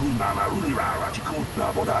 Ina kun mama rulira rachikun.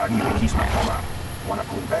 La boda ni winkis maktoma. Wana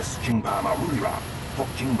kun bes chingpa marulira. Tok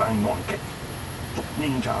chingbang non kek. Tok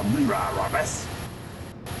ninja mira rabes.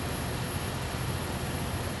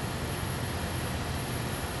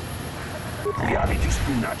 Kuyabi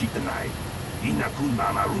juskuna jiktanai. Ina kun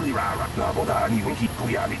mama rulira la boda ni winki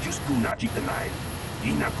kuyabi juskuna jiktanai.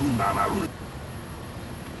 Ina kun mama rul.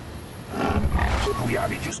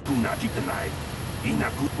 Kuyabi juskuna jiktanai.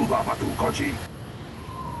 Ina kun ubabatu koji.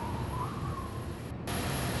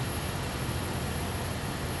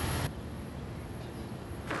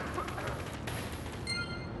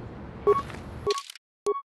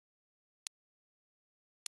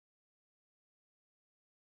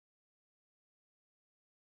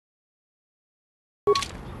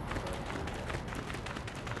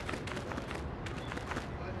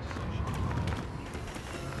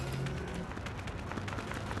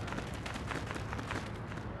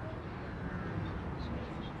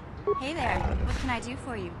 Hey there, what can I do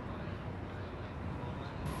for you?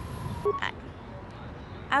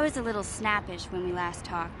 I was a little snappish when we last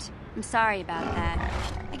talked. I'm sorry about that.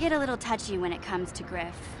 I get a little touchy when it comes to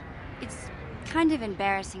Griff. It's kind of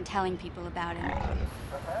embarrassing telling people about him.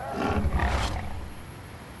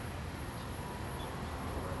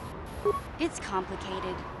 It's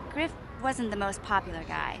complicated. Griff wasn't the most popular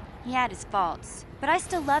guy. He had his faults. But I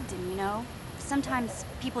still loved him, you know? Sometimes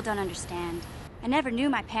people don't understand. I never knew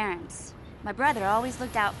my parents. My brother always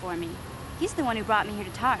looked out for me. He's the one who brought me here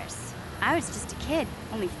to Tars. I was just a kid,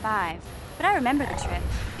 only 5. But I remember the trip,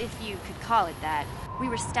 if you could call it that. We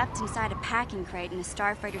were stuffed inside a packing crate in a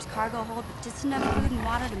starfreighter's cargo hold with just enough food and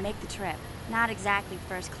water to make the trip. Not exactly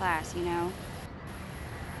first class, you know?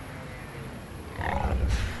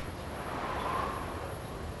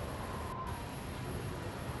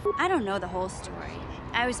 I don't know the whole story.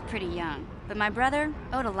 I was pretty young, but my brother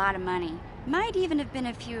owed a lot of money. Might even have been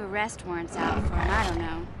a few arrest warrants out for him, I don't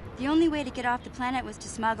know. The only way to get off the planet was to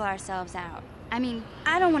smuggle ourselves out. I mean,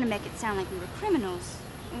 I don't want to make it sound like we were criminals.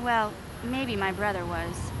 Well, maybe my brother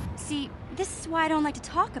was. See, this is why I don't like to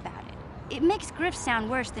talk about it. It makes Griff sound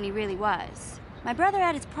worse than he really was. My brother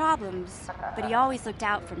had his problems, but he always looked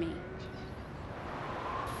out for me.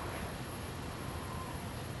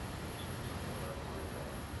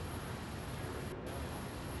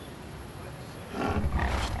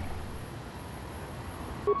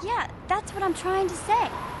 Yeah, that's what I'm trying to say.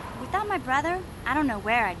 Without my brother, I don't know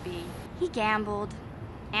where I'd be. He gambled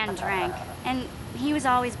and drank, and he was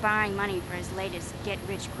always borrowing money for his latest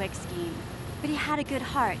get-rich-quick scheme. But he had a good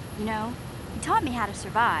heart, you know? He taught me how to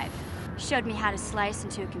survive. Showed me how to slice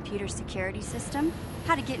into a computer security system,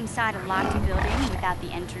 how to get inside a locked building without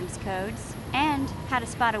the entrance codes, and how to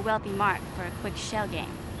spot a wealthy mark for a quick shell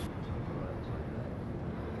game.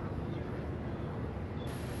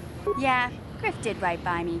 Yeah, Griff did right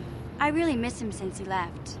by me. I really miss him since he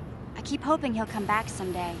left. I keep hoping he'll come back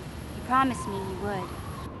someday. He promised me he would.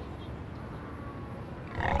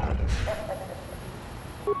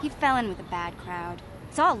 He fell in with a bad crowd.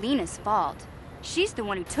 It's all Lena's fault. She's the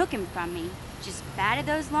one who took him from me. Just batted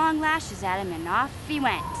those long lashes at him and off he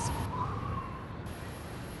went.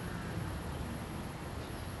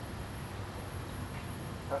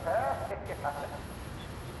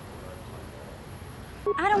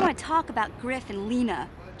 I don't want to talk about Griff and Lena.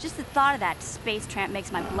 Just the thought of that space tramp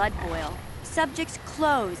makes my blood boil. Subject's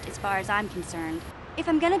closed as far as I'm concerned. If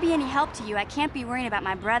I'm gonna be any help to you, I can't be worrying about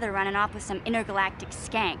my brother running off with some intergalactic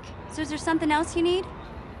skank. So is there something else you need?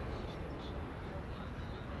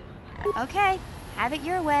 Okay, have it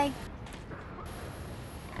your way.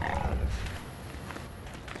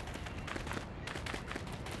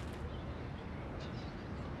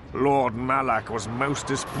 Lord Malak was most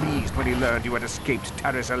displeased when he learned you had escaped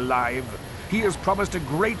Taris alive. He has promised a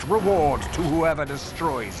great reward to whoever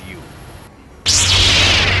destroys you.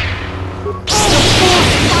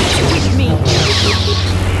 With me!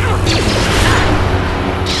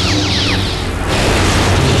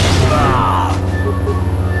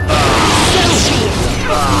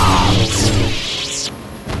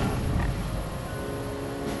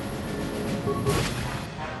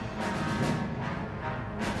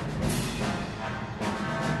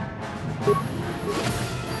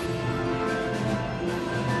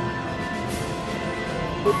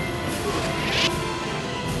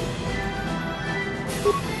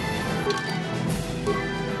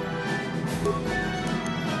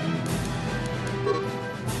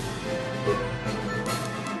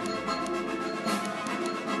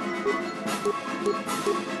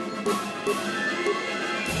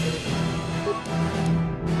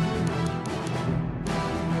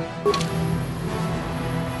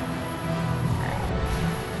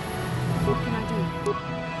 What can I do?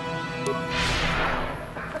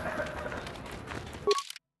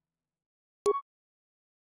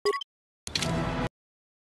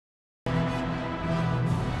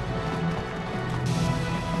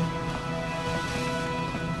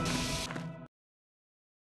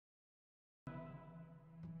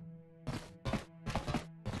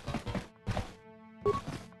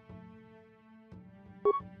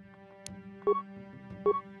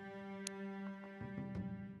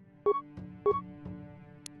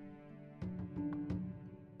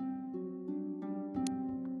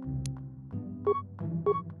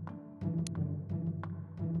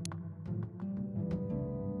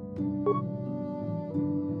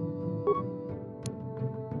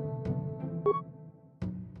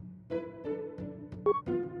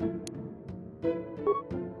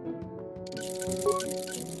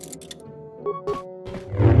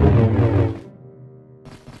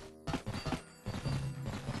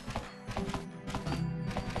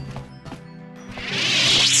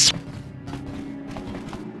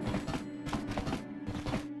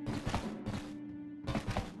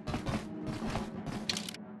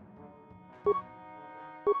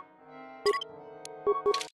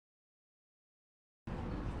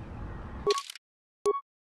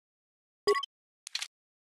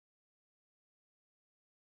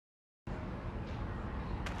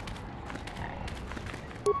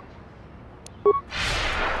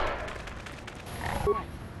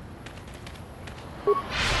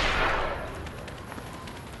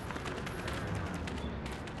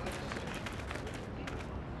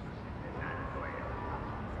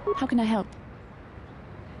 How can I help?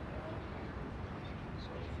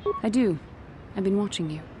 I do. I've been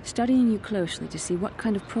watching you, studying you closely to see what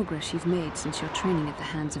kind of progress you've made since your training at the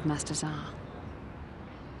hands of Master Zar.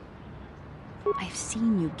 I've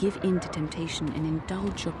seen you give in to temptation and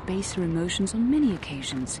indulge your baser emotions on many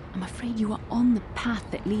occasions. I'm afraid you are on the path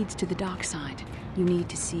that leads to the dark side. You need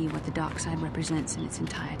to see what the dark side represents in its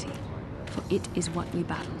entirety, for it is what we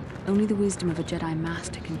battle. Only the wisdom of a Jedi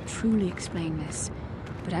Master can truly explain this,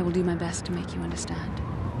 but I will do my best to make you understand.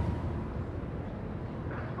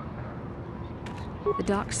 The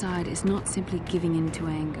dark side is not simply giving in to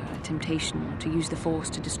anger, temptation, or to use the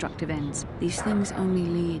Force to destructive ends. These things only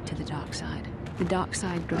lead to the dark side. The dark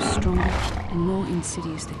side grows stronger and more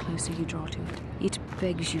insidious the closer you draw to it. It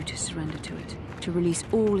begs you to surrender to it, to release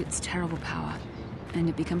all its terrible power, and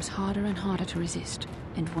it becomes harder and harder to resist.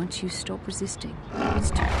 And once you stop resisting,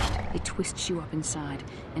 it's too late. It twists you up inside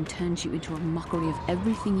and turns you into a mockery of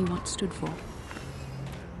everything you once stood for.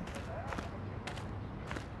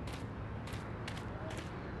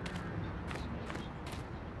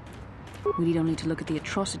 We need only to look at the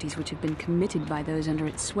atrocities which have been committed by those under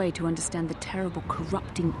its sway to understand the terrible,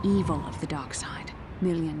 corrupting evil of the dark side.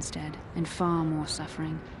 Millions dead, and far more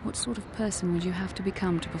suffering. What sort of person would you have to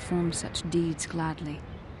become to perform such deeds gladly?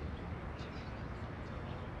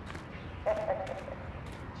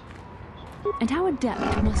 And how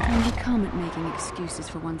adept must one become at making excuses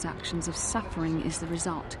for one's actions if suffering is the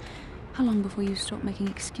result? How long before you stop making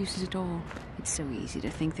excuses at all? It's so easy to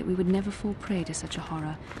think that we would never fall prey to such a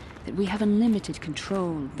horror, that we have unlimited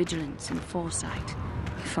control, vigilance, and foresight.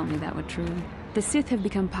 If only that were true. The Sith have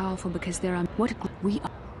become powerful because there are what we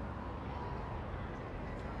are.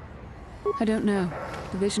 I don't know.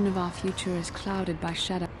 The vision of our future is clouded by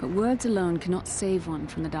shadow, but words alone cannot save one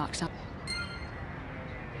from the dark side.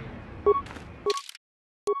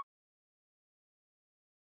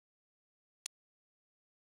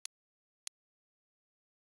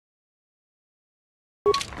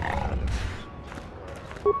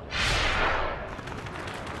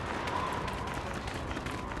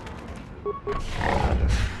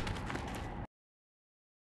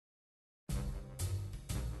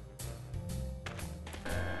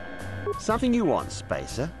 Something you want,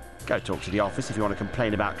 Spacer? Go talk to the office if you want to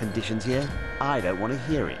complain about conditions here. I don't want to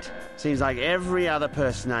hear it. Seems like every other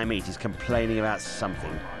person I meet is complaining about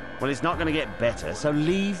something. Well, it's not going to get better, so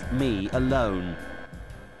leave me alone.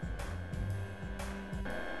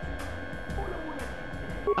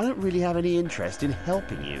 I don't really have any interest in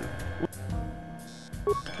helping you.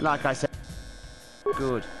 Like I said,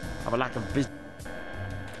 good. I have a lack of business.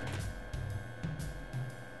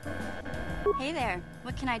 Hey there,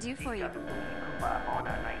 what can I do for you?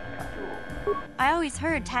 I always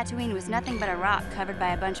heard Tatooine was nothing but a rock covered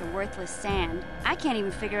by a bunch of worthless sand. I can't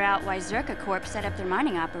even figure out why Zerka Corp set up their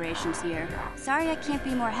mining operations here. Sorry I can't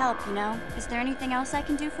be more help, you know? Is there anything else I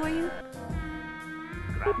can do for you?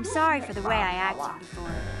 I'm sorry for the way I acted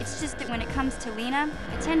before. It's just that when it comes to Lena,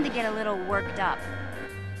 I tend to get a little worked up.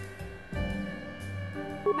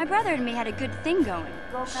 My brother and me had a good thing going.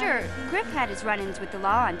 Sure, Griff had his run-ins with the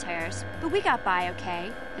law on Terrace, but we got by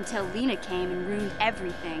okay, until Lena came and ruined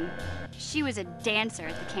everything. She was a dancer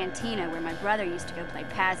at the cantina where my brother used to go play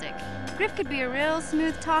Pazik. Griff could be a real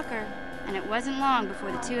smooth talker, and it wasn't long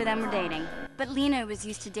before the two of them were dating. But Lena was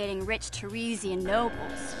used to dating rich Teresian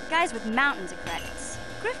nobles, guys with mountains of credits.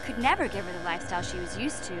 Griff could never give her the lifestyle she was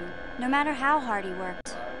used to, no matter how hard he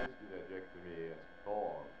worked.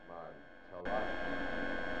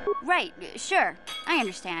 Right, sure. I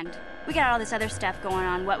understand. We got all this other stuff going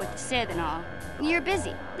on, what with the Sith and all. You're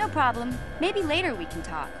busy. No problem. Maybe later we can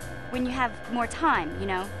talk. When you have more time, you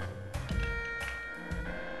know.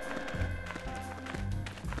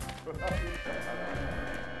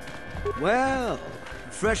 Well,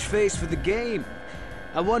 fresh face for the game.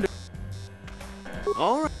 I wonder...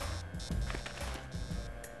 All right.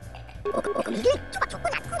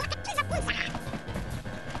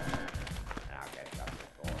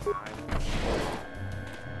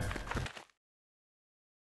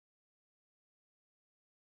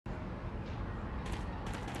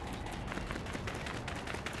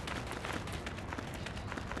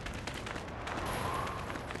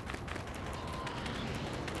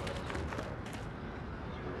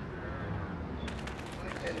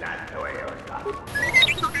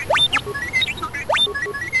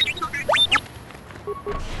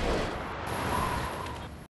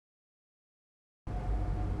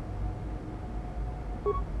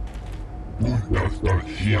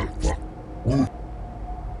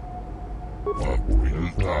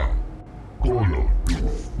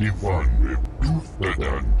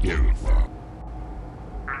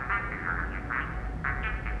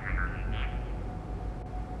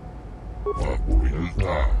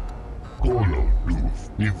 papoilta. Kolo luf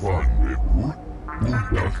Ivan Rebut.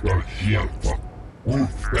 Uudasta sieltä.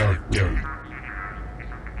 Uudsta kel.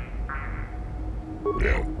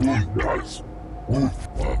 Ja kundas. Uud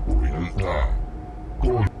papoilta.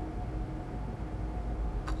 Kolo.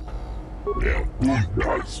 Ja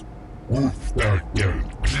kundas. Uudsta kel.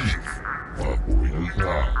 Chief.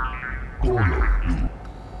 Papoilta. Kolo luf.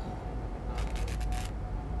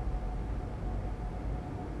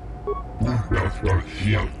 Uudasta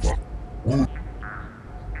sieltä.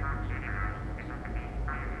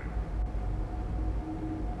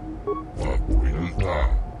 Papoilta.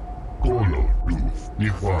 Kolo luf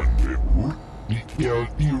Ivan Rebut.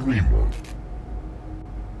 Ikelti Rimo.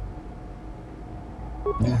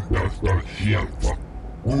 Uudasta sieltä.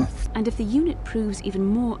 And if the unit proves even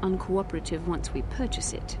more uncooperative once we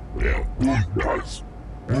purchase it, Ja kundas.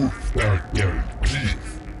 Uudsta kel.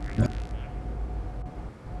 Chief.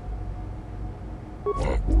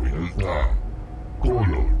 Papoilta.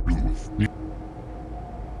 Kolo luf. Ja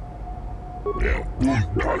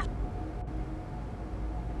kundas.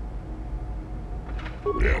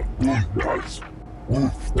 Ja kundas.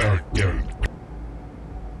 Uudsta kel.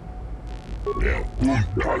 Ja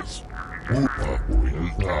kundas.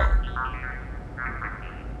 Papoilta.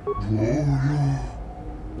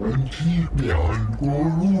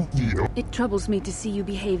 it troubles me to see you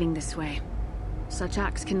behaving this way. Such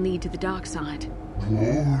acts can lead to the dark side.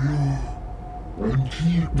 Ja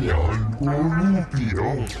kundas. Uudsta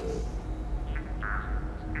kel.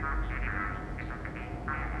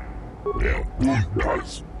 Ja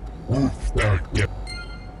kundas. Papoilta. Ja.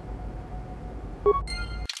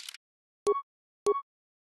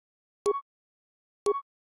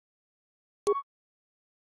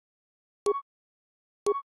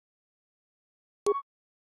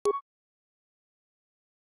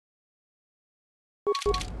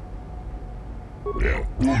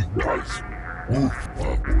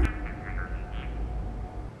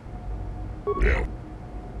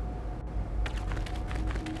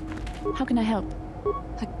 How can I help?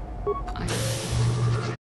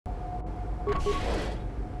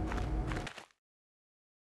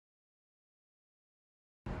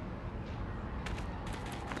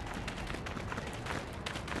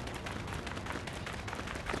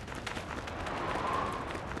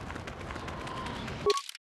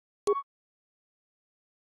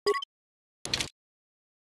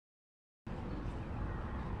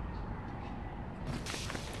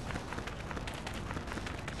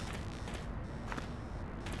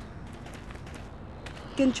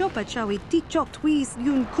 Genchopa chawi tichok twis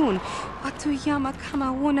yun kun. Atuyama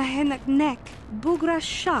kama wona henak nek. Bugra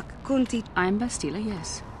shak kunti. I'm Bastila,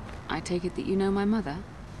 yes. I take it that you know my mother?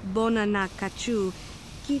 Bona na kachu.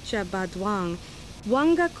 Kicha badwang.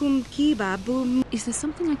 Wanga kum kiba bum. Is there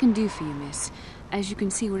something I can do for you, miss? As you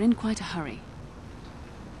can see, we're in quite a hurry.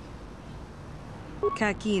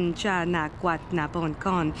 Kakin cha na kwat na bon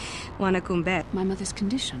kon. Wana kumbet. My mother's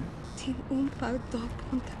condition? Tin umpa do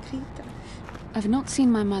punta krita. I've not seen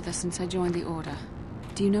my mother since I joined the Order.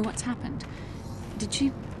 Do you know what's happened? Did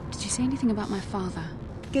she say anything about my father?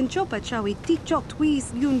 Genchopa chawi tichok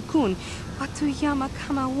twis yun kun. Atuyama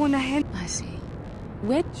kama wona hen. I see.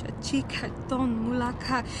 Where? Chika don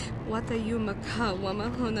mulaka. Watayuma ka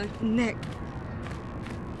wamahona nek.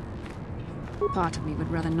 Part of me would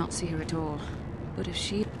rather not see her at all. But if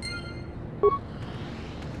she...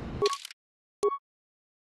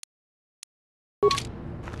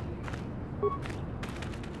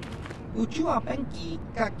 Uchua penki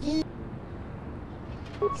kaki.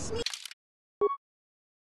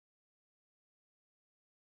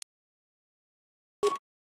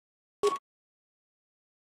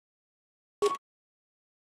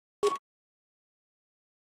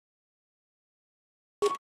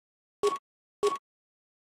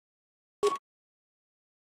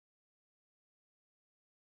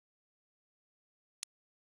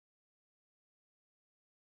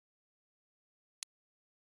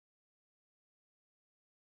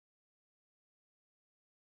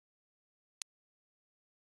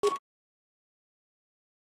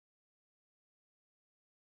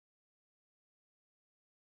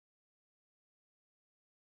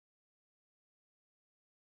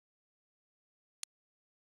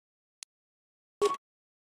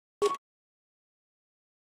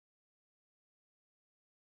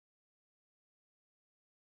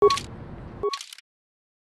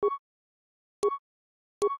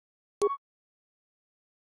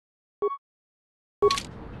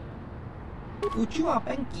 Uchua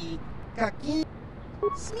penki kaki.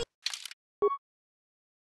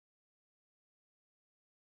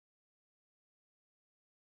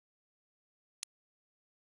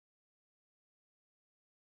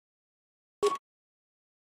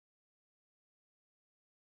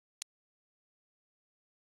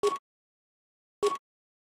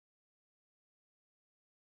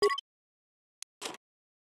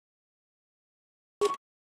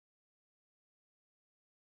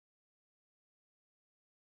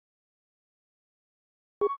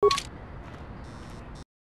 Bye.